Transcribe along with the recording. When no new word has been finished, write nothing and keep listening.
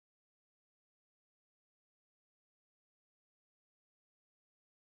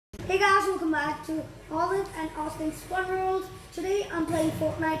Hey guys, welcome back to Olive and Austin's Fun World. Today I'm playing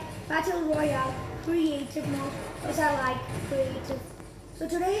Fortnite Battle Royale Creative Mode because I like creative. So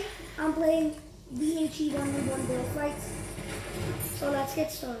today I'm playing BHE 1v1 Bull Fights. So let's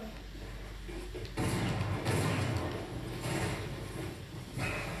get started.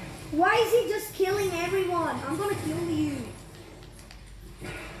 Why is he just killing everyone? I'm gonna kill you.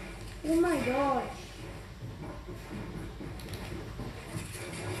 Oh my gosh.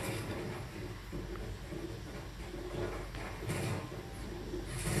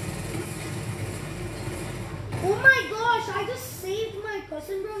 Oh my gosh, I just saved my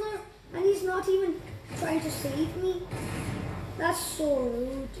cousin brother and he's not even trying to save me. That's so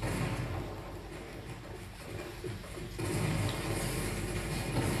rude.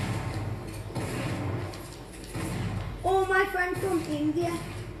 Oh, my friend from India.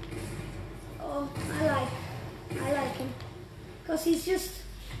 Oh, I like him. Because he's just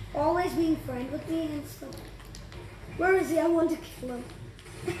always being friend with me and stuff. Where is he? I want to kill him.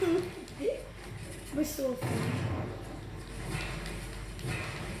 We're so funny.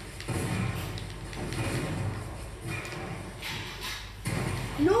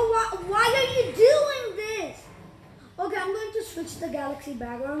 No, why are you doing this? Okay, I'm going to switch the galaxy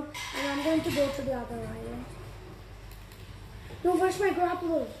background and I'm going to go to the other island. No, where's my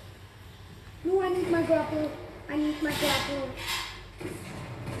grappler? No, I need my grappler. I need my grappler.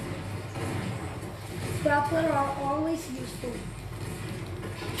 Grappler are always useful.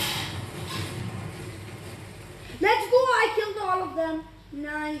 Let's go! I killed all of them.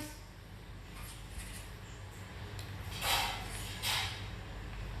 Nice.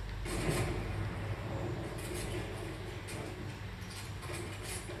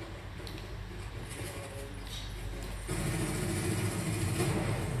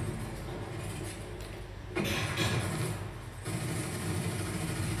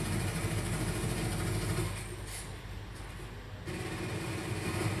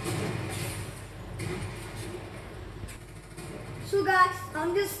 So guys,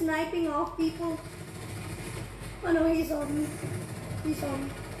 I'm just sniping off people. Oh no, he's on me. He's on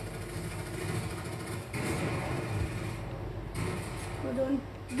me. Oh,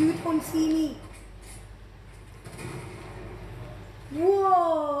 you don't see me.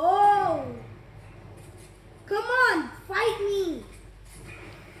 Whoa! Come on, fight me.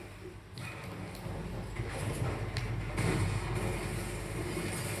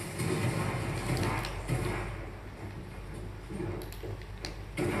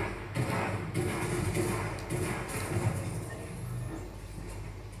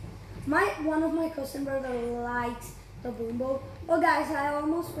 One of my cousin brother likes the boom bow. Oh guys, I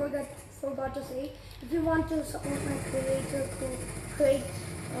almost forgot to say, if you want to support my creator to create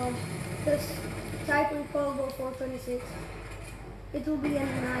this type in World War 426, it will be a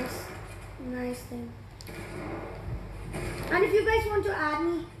nice thing. And if you guys want to add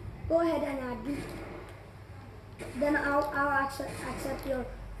me, go ahead and add me. Then I'll accept your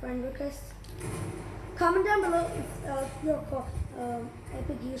friend request. Comment down below if your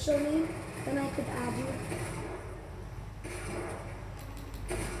epic username, then I could add you.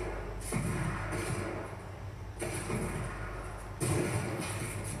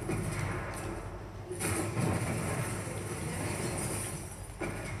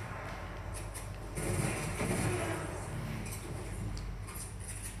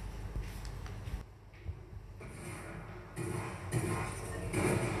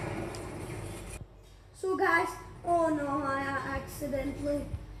 So guys, oh no, I accidentally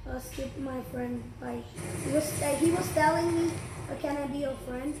skipped my friend by he was telling me, can I be your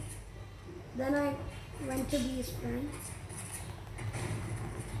friend? Then I went to be his friend.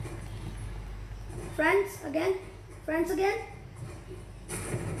 Friends again?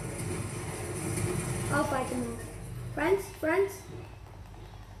 I'll fight him off. Friends?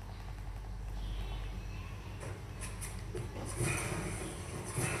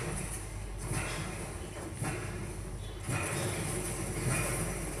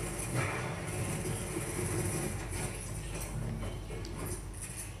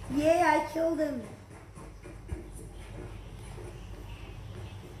 Yeah, I killed him.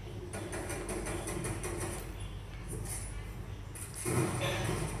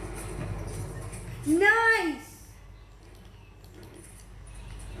 Nice!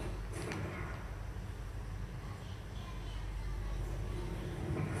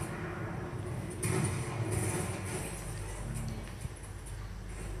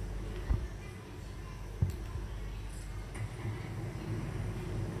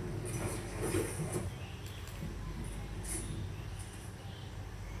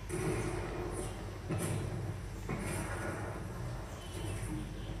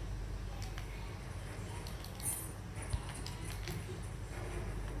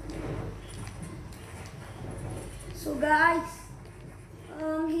 guys,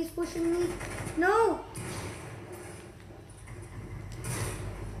 he's pushing me. No.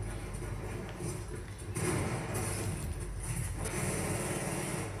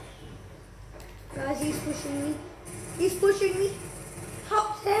 Guys, he's pushing me. He's pushing me.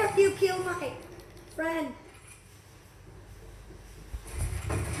 How dare you kill my friend?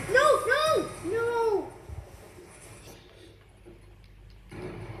 No, no, no.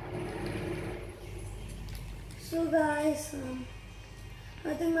 So guys,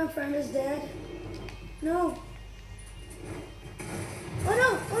 I think my friend is dead. No. Oh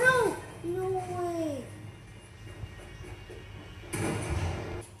no, oh no. No way.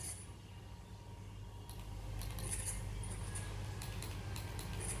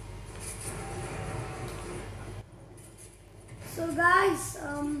 So guys,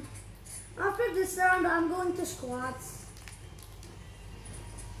 after this round, I'm going to squats.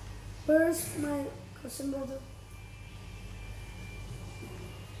 Where's my cousin brother?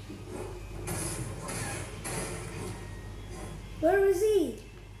 Where is he?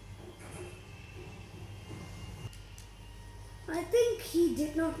 I think he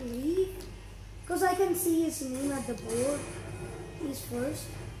did not leave because I can see his name at the board. He's first.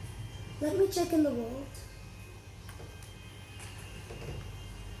 Let me check in the vault.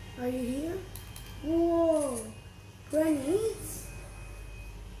 Are you here? Whoa! Grenades?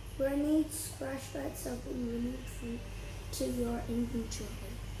 Grenades, crash pads have been removed from to your inventory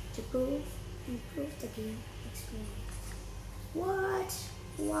to improve the game experience. What?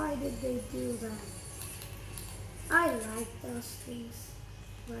 Why did they do that? I like those things.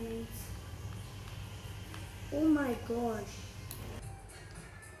 Grenades. Oh my gosh.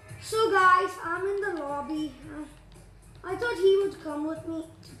 So guys, I'm in the lobby. I thought he would come with me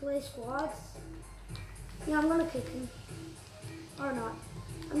to play squads. Yeah, I'm gonna kick him. Or not.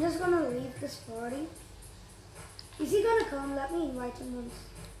 I'm just gonna leave this party. Is he gonna come? Let me invite him once.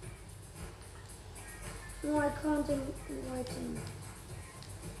 No, I can't invite him.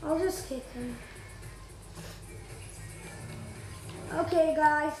 I'll just kick him. Okay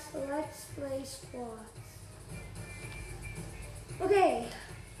guys, let's play squads. Okay.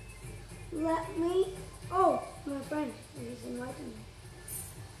 Let me... Oh, my friend. He's inviting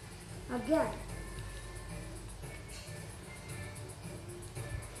me. Again.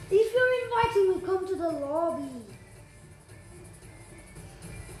 If you're inviting me, come to the lobby.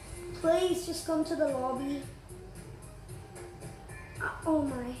 Please just come to the lobby. Oh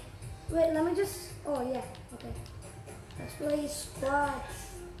my. Wait, let me just... Oh yeah, okay. Let's play squads.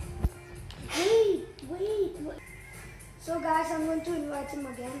 Wait. So guys, I'm going to invite him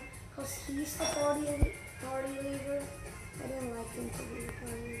again because he's the party leader. I don't like him to be the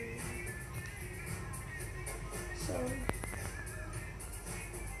party leader. So,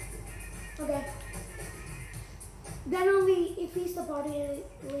 okay. Then only if he's the party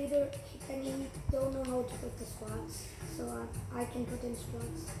leader, then he don't know how to put the squads. So I can put in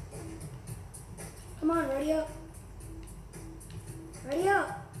squads. Come on, ready up. Ready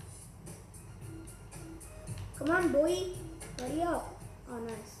up. Come on, boy. Ready up. Oh,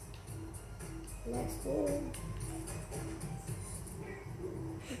 nice. Let's go.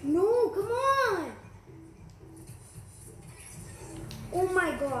 No, come on. Oh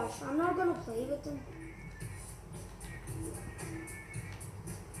my gosh. I'm not going to play with him.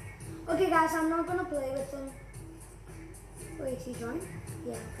 Okay, guys. I'm not going to play with him. Wait, he joined?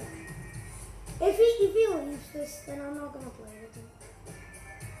 Yeah, okay. If he leaves this, then I'm not going to play with him.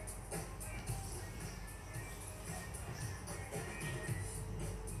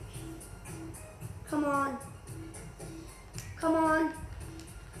 Come on. Come on.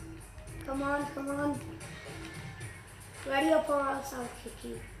 Come on, come on. Ready up or else I'll kick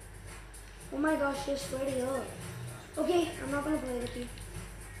you. Oh my gosh, just ready up. Okay, I'm not gonna play with you.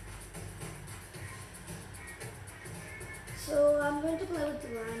 So I'm going to play with the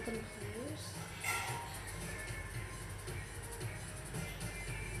random players.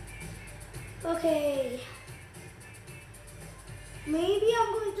 Okay. Maybe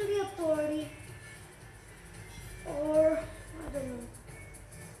I'm going to the authority. Or, I don't know.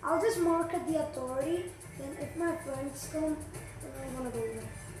 I'll just mark at the authority. Then if my friends come, then I'm gonna go there.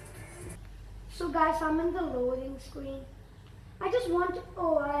 So guys, I'm in the loading screen. I just want to,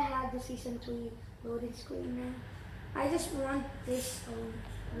 oh, I had the season 3 loading screen now. I just want this loading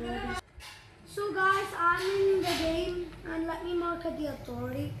screen. So guys, I'm in the game and let me mark at the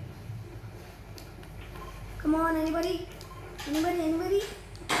authority. Come on, anybody? Anybody?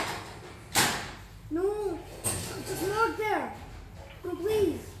 No, just mark there. No,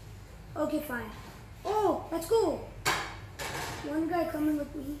 please. Okay, fine. Oh, let's go. One guy coming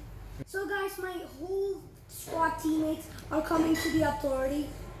with me. So guys, my whole squad teammates are coming to the authority.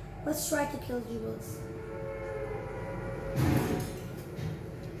 Let's try to kill Jules.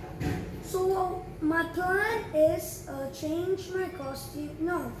 So my plan is change my costume.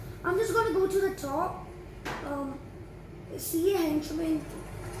 No, I'm just gonna go to the top. See a henchman,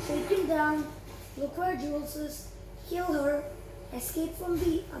 shake him down, look where Jules is, kill her, escape from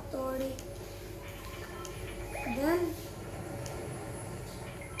the authority. Then,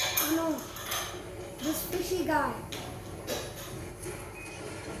 oh no, this fishy guy.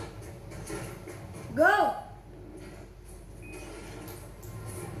 Go!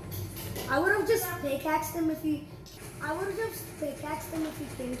 I would have just pickaxed him if he. I would have just pickaxed him if he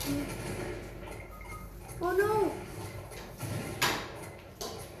came to me. Oh no!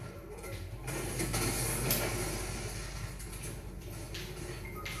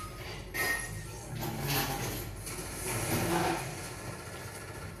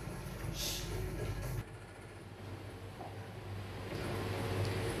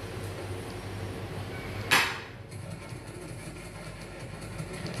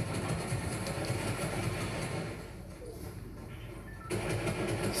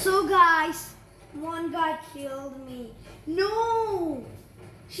 So guys, one guy killed me. No!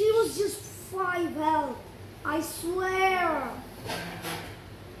 She was just 5 health. I swear.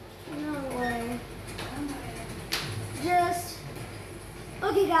 No way. Just...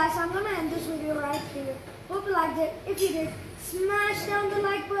 Okay guys, I'm gonna end this video right here. Hope you liked it. If you did, smash down the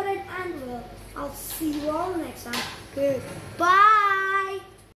like button and I'll see you all next time. Goodbye.